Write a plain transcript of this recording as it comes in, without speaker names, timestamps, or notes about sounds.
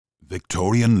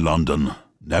Victorian London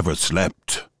never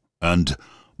slept, and,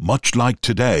 much like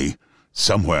today,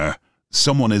 somewhere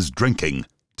someone is drinking,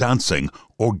 dancing,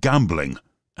 or gambling,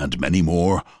 and many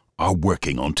more are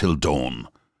working until dawn.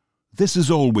 This has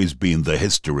always been the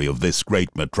history of this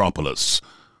great metropolis.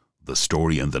 The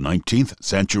story in the 19th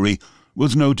century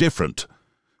was no different,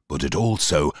 but it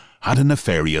also had a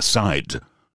nefarious side.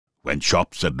 When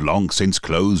shops had long since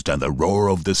closed and the roar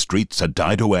of the streets had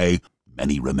died away,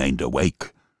 many remained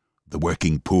awake. The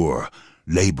working poor,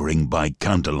 labouring by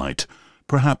candlelight,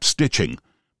 perhaps stitching,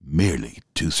 merely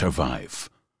to survive.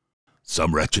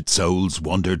 Some wretched souls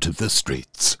wandered the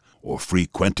streets, or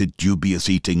frequented dubious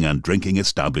eating and drinking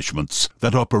establishments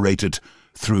that operated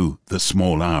through the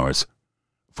small hours.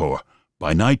 For,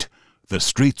 by night, the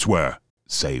streets were,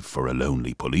 save for a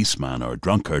lonely policeman or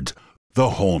drunkard, the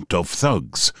haunt of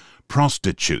thugs,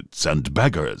 prostitutes and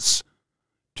beggars.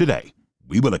 Today,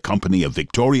 we will accompany a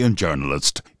Victorian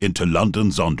journalist into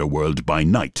London's underworld by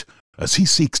night as he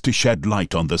seeks to shed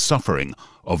light on the suffering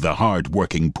of the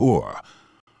hard-working poor.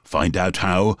 Find out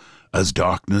how, as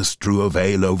darkness drew a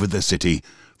veil over the city,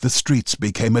 the streets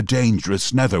became a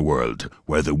dangerous netherworld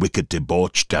where the wicked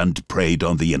debauched and preyed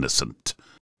on the innocent.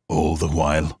 All the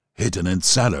while, hidden in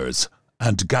cellars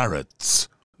and garrets,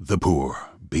 the poor,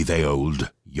 be they old,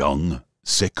 young,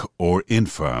 sick or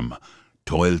infirm,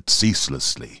 toiled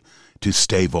ceaselessly to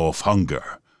stave off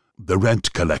hunger, the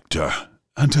rent collector,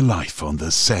 and a life on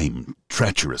the same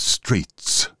treacherous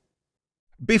streets.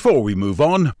 Before we move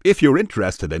on, if you're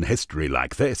interested in history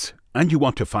like this, and you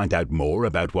want to find out more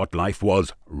about what life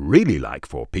was really like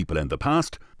for people in the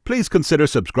past, please consider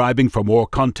subscribing for more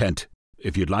content.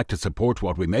 If you'd like to support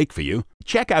what we make for you,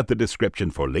 check out the description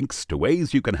for links to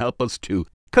ways you can help us to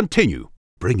continue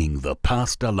bringing the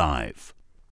past alive.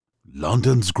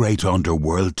 London's great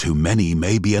underworld to many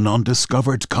may be an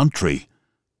undiscovered country.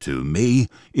 To me,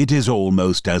 it is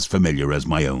almost as familiar as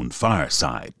my own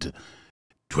fireside.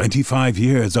 25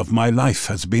 years of my life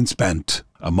has been spent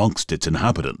amongst its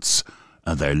inhabitants,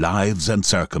 and their lives and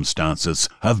circumstances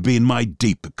have been my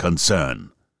deep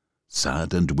concern.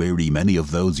 Sad and weary many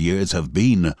of those years have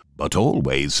been, but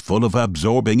always full of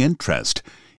absorbing interest.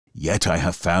 Yet I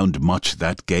have found much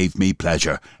that gave me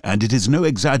pleasure, and it is no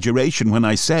exaggeration when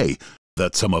I say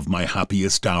that some of my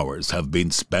happiest hours have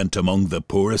been spent among the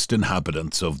poorest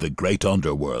inhabitants of the great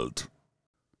underworld.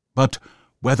 But,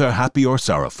 whether happy or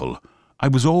sorrowful, I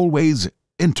was always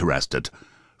interested,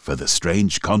 for the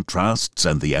strange contrasts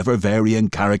and the ever-varying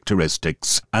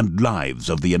characteristics and lives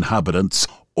of the inhabitants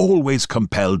always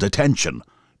compelled attention,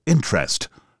 interest,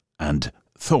 and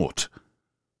thought.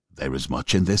 There is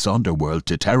much in this underworld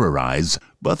to terrorize,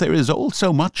 but there is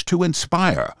also much to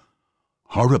inspire.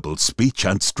 Horrible speech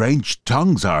and strange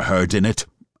tongues are heard in it.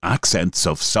 Accents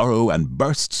of sorrow and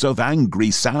bursts of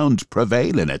angry sound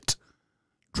prevail in it.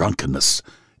 Drunkenness,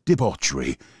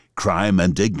 debauchery, crime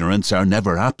and ignorance are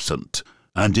never absent,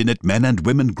 and in it men and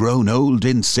women grown old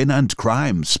in sin and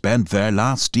crime spend their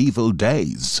last evil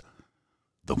days.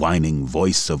 The whining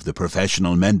voice of the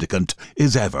professional mendicant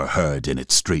is ever heard in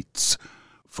its streets,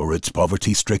 for its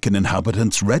poverty-stricken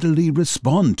inhabitants readily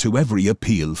respond to every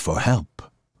appeal for help.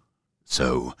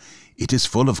 So, it is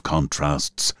full of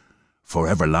contrasts, for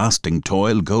everlasting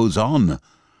toil goes on,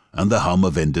 and the hum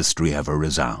of industry ever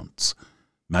resounds.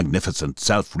 Magnificent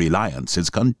self-reliance is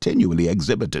continually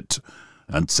exhibited,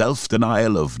 and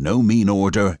self-denial of no mean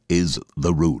order is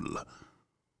the rule.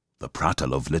 The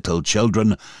prattle of little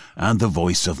children and the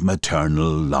voice of maternal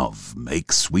love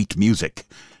make sweet music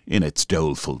in its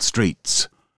doleful streets,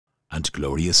 and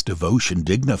glorious devotion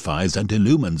dignifies and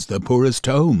illumines the poorest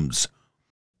homes.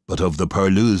 But of the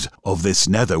purlieus of this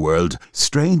netherworld,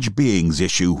 strange beings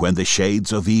issue when the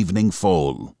shades of evening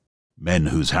fall. Men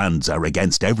whose hands are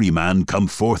against every man come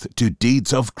forth to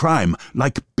deeds of crime,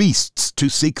 like beasts to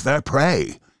seek their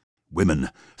prey. Women,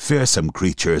 fearsome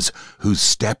creatures, whose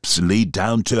steps lead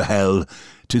down to hell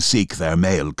to seek their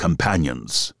male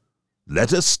companions.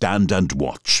 Let us stand and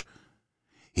watch.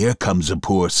 Here comes a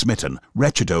poor smitten,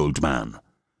 wretched old man.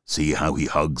 See how he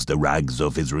hugs the rags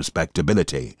of his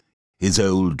respectability. His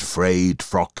old frayed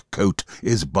frock coat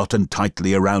is buttoned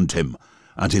tightly around him,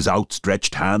 and his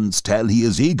outstretched hands tell he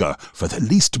is eager for the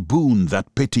least boon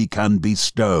that pity can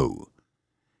bestow.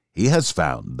 He has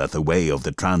found that the way of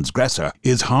the transgressor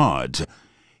is hard.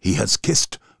 He has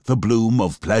kissed the bloom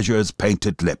of pleasure's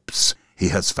painted lips. He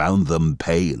has found them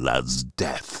pale as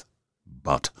death.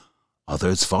 But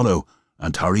others follow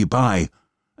and hurry by,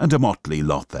 and a motley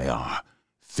lot they are.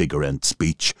 Figure and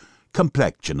speech,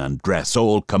 complexion and dress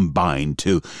all combine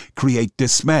to create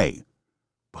dismay.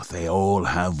 But they all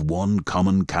have one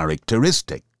common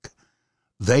characteristic.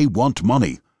 They want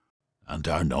money, and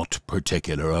are not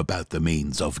particular about the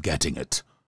means of getting it.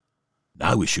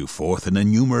 Now issue forth an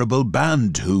innumerable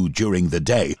band who, during the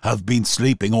day, have been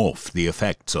sleeping off the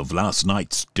effects of last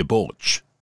night's debauch.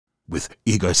 With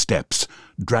eager steps,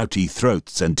 droughty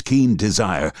throats, and keen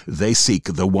desire, they seek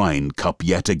the wine cup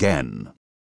yet again.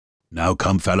 Now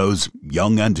come fellows,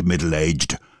 young and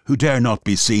middle-aged, who dare not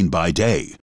be seen by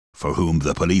day, for whom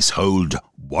the police hold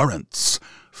warrants,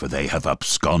 for they have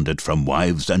absconded from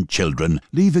wives and children,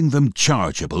 leaving them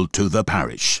chargeable to the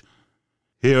parish.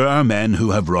 Here are men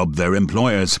who have robbed their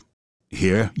employers.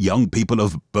 Here young people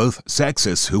of both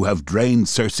sexes who have drained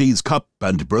Circe's cup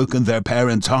and broken their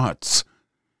parents' hearts.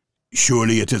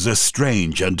 Surely it is a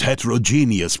strange and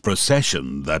heterogeneous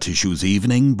procession that issues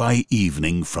evening by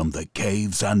evening from the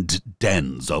caves and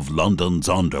dens of London's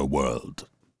underworld.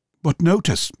 But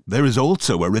notice, there is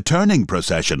also a returning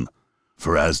procession,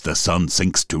 for as the sun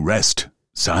sinks to rest,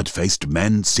 sad-faced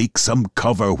men seek some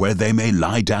cover where they may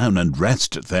lie down and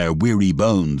rest their weary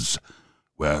bones,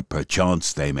 where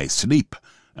perchance they may sleep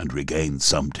and regain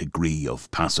some degree of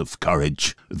passive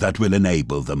courage that will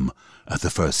enable them, at the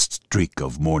first streak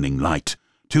of morning light,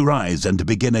 to rise and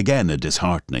begin again a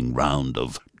disheartening round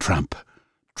of tramp,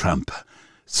 tramp,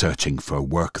 searching for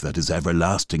work that is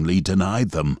everlastingly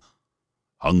denied them.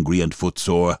 Hungry and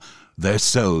footsore, their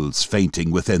souls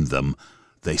fainting within them,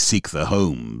 they seek the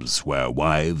homes where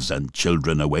wives and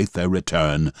children await their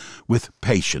return with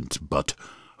patient but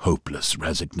hopeless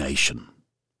resignation.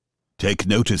 Take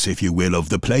notice, if you will, of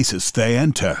the places they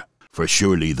enter, for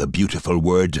surely the beautiful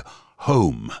word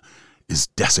home is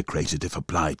desecrated if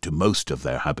applied to most of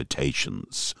their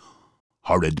habitations.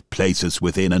 Horrid places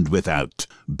within and without,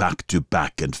 back to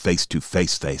back and face to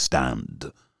face they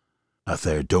stand. At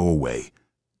their doorway,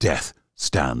 death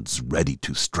stands ready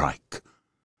to strike.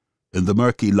 In the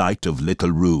murky light of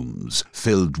little rooms,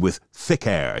 filled with thick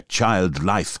air, child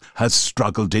life has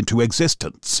struggled into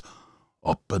existence.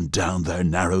 Up and down their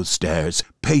narrow stairs,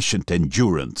 patient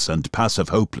endurance and passive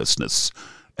hopelessness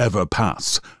ever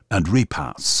pass and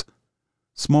repass.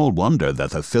 Small wonder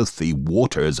that the filthy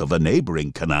waters of a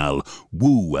neighbouring canal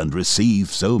woo and receive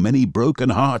so many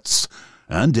broken hearts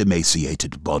and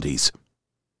emaciated bodies.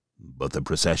 But the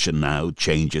procession now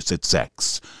changes its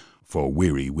sex, for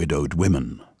weary widowed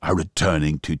women are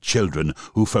returning to children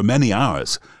who for many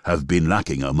hours have been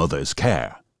lacking a mother's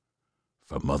care.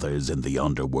 For mothers in the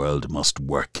underworld must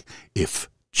work if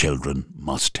children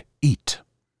must eat.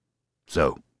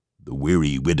 So the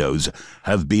weary widows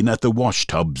have been at the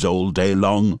wash-tubs all day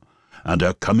long, and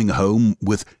are coming home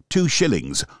with 2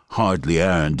 shillings hardly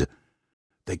earned.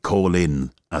 They call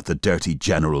in at the dirty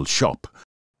general shop,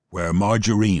 where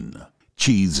margarine,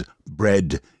 cheese,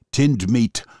 bread, tinned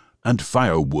meat, and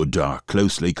firewood are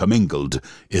closely commingled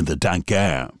in the dank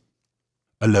air.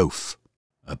 A loaf,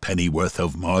 a pennyworth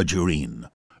of margarine,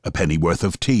 a pennyworth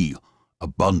of tea, a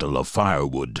bundle of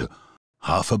firewood,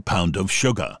 half a pound of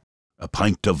sugar, a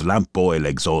pint of lamp oil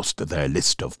exhaust their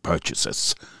list of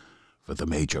purchases, for the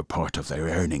major part of their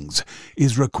earnings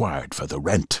is required for the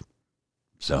rent.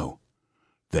 So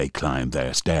they climb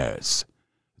their stairs,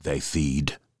 they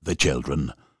feed the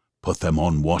children, put them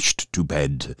unwashed to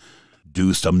bed,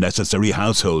 do some necessary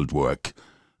household work,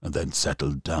 and then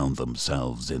settle down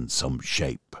themselves in some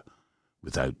shape,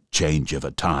 without change of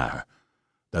attire,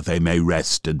 that they may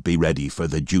rest and be ready for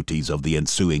the duties of the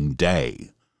ensuing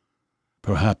day.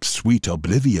 Perhaps sweet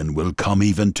oblivion will come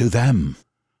even to them.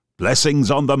 "Blessings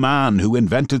on the man who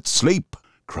invented sleep!"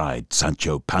 cried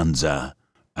Sancho Panza,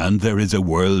 and there is a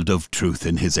world of truth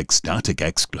in his ecstatic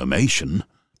exclamation.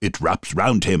 It wraps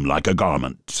round him like a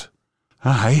garment.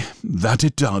 Aye, that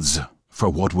it does. For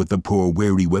what would the poor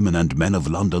weary women and men of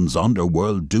London's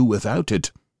underworld do without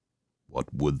it?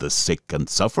 What would the sick and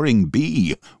suffering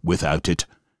be without it?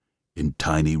 In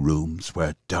tiny rooms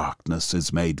where darkness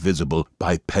is made visible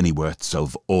by pennyworths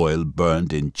of oil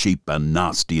burned in cheap and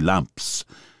nasty lamps,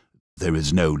 there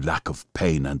is no lack of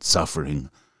pain and suffering,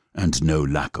 and no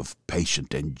lack of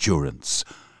patient endurance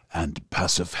and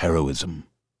passive heroism.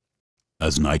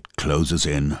 As night closes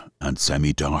in and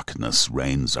semi-darkness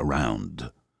reigns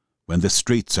around, when the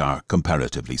streets are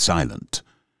comparatively silent,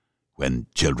 when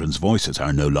children's voices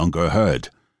are no longer heard,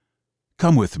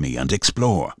 come with me and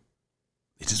explore.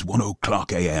 It is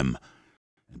 1:00 a.m.,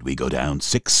 and we go down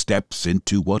 6 steps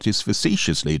into what is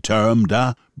facetiously termed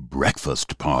a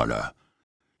breakfast parlour.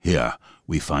 Here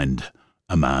we find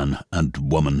a man and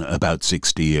woman about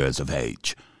 60 years of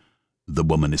age. The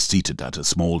woman is seated at a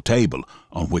small table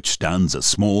on which stands a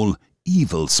small,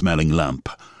 evil-smelling lamp,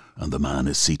 and the man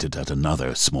is seated at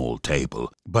another small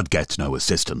table, but gets no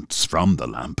assistance from the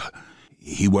lamp.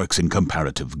 He works in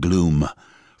comparative gloom,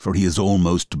 for he is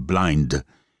almost blind.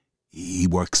 He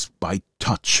works by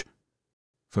touch.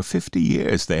 For 50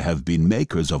 years they have been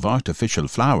makers of artificial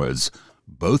flowers.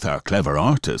 Both are clever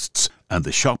artists, and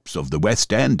the shops of the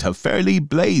West End have fairly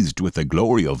blazed with the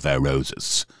glory of their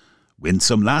roses.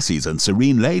 Winsome lassies and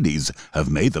serene ladies have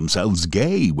made themselves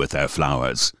gay with their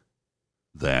flowers.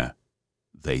 There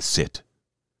they sit,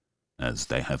 as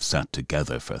they have sat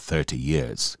together for 30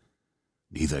 years.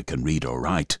 Neither can read or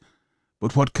write,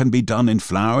 but what can be done in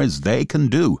flowers they can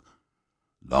do.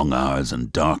 Long hours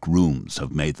and dark rooms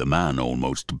have made the man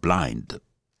almost blind.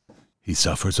 He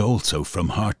suffers also from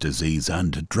heart disease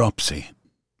and dropsy.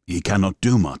 He cannot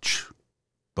do much,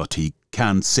 but he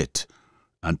can sit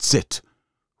and sit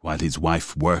while his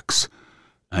wife works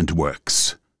and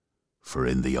works. For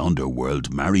in the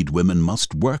underworld married women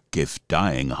must work if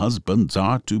dying husbands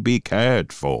are to be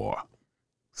cared for.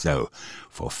 So,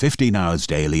 for 15 hours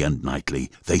daily and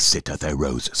nightly, they sit at their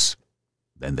roses.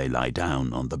 Then they lie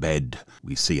down on the bed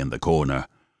we see in the corner,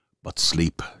 but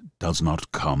sleep does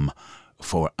not come,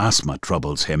 for asthma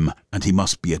troubles him, and he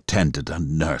must be attended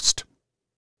and nursed.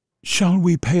 Shall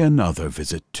we pay another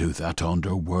visit to that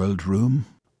underworld room?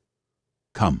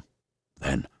 Come,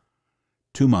 then.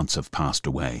 2 months have passed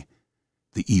away.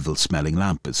 The evil-smelling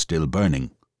lamp is still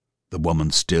burning. The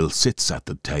woman still sits at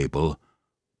the table,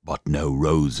 but no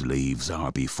rose leaves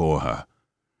are before her.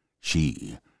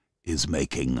 She is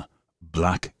making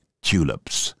black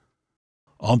tulips.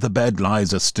 On the bed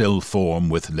lies a still form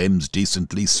with limbs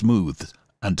decently smooth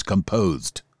and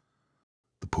composed.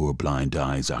 The poor blind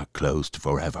eyes are closed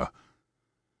forever.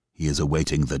 He is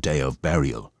awaiting the day of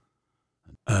burial.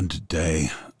 And day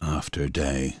after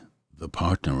day, the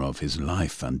partner of his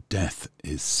life and death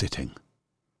is sitting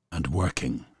and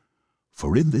working.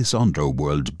 For in this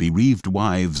underworld bereaved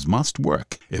wives must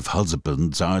work if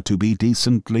husbands are to be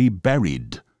decently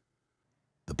buried.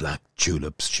 The black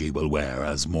tulips she will wear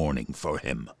as mourning for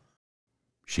him.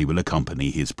 She will accompany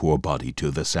his poor body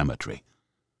to the cemetery,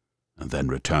 and then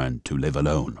return to live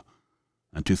alone,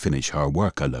 and to finish her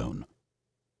work alone.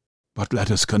 But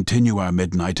let us continue our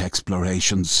midnight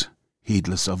explorations,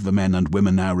 heedless of the men and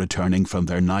women now returning from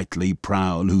their nightly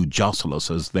prowl who jostle us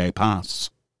as they pass.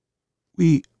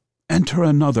 We enter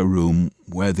another room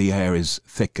where the air is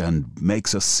thick and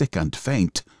makes us sick and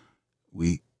faint.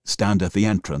 We stand at the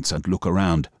entrance and look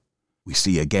around. We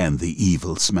see again the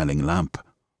evil-smelling lamp,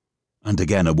 and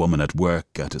again a woman at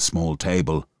work at a small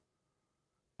table.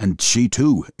 And she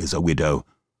too is a widow.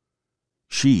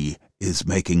 She is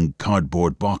making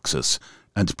cardboard boxes,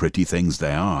 and pretty things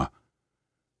they are.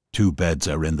 2 beds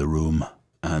are in the room,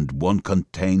 and one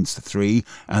contains 3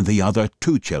 and the other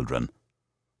 2 children.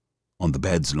 On the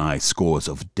beds lie scores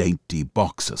of dainty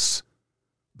boxes.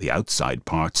 The outside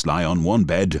parts lie on one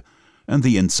bed, and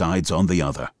the insides on the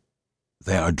other.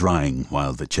 They are drying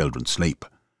while the children sleep.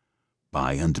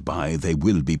 By and by they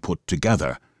will be put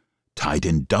together, tied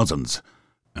in dozens,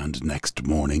 and next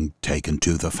morning taken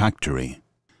to the factory.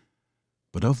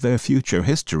 But of their future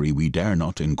history we dare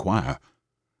not inquire.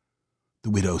 The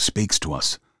widow speaks to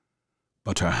us,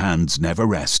 but her hands never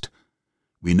rest.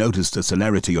 We notice the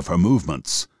celerity of her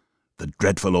movements. The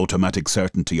dreadful automatic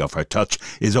certainty of her touch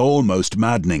is almost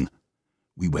maddening.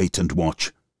 We wait and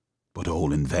watch, but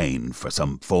all in vain for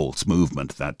some false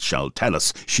movement that shall tell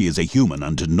us she is a human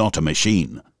and not a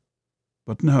machine.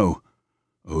 But no,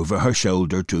 over her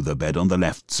shoulder to the bed on the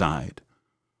left side,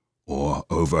 or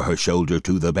over her shoulder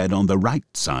to the bed on the right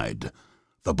side,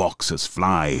 the boxes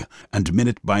fly, and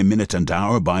minute by minute and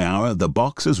hour by hour the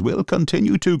boxes will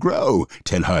continue to grow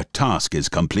till her task is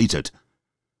completed.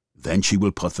 Then she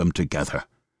will put them together,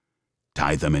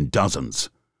 tie them in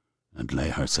dozens, and lay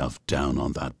herself down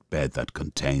on that bed that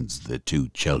contains the 2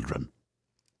 children.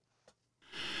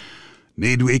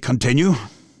 Need we continue?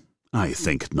 I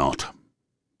think not.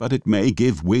 But it may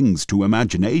give wings to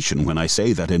imagination when I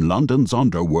say that in London's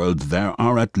underworld there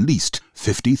are at least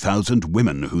 50,000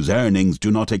 women whose earnings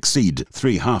do not exceed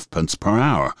 3 halfpence per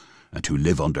hour, and who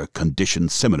live under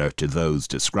conditions similar to those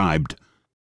described.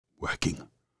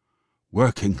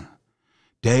 Working,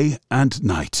 day and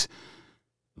night,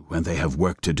 when they have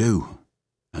work to do,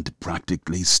 and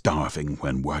practically starving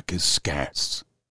when work is scarce.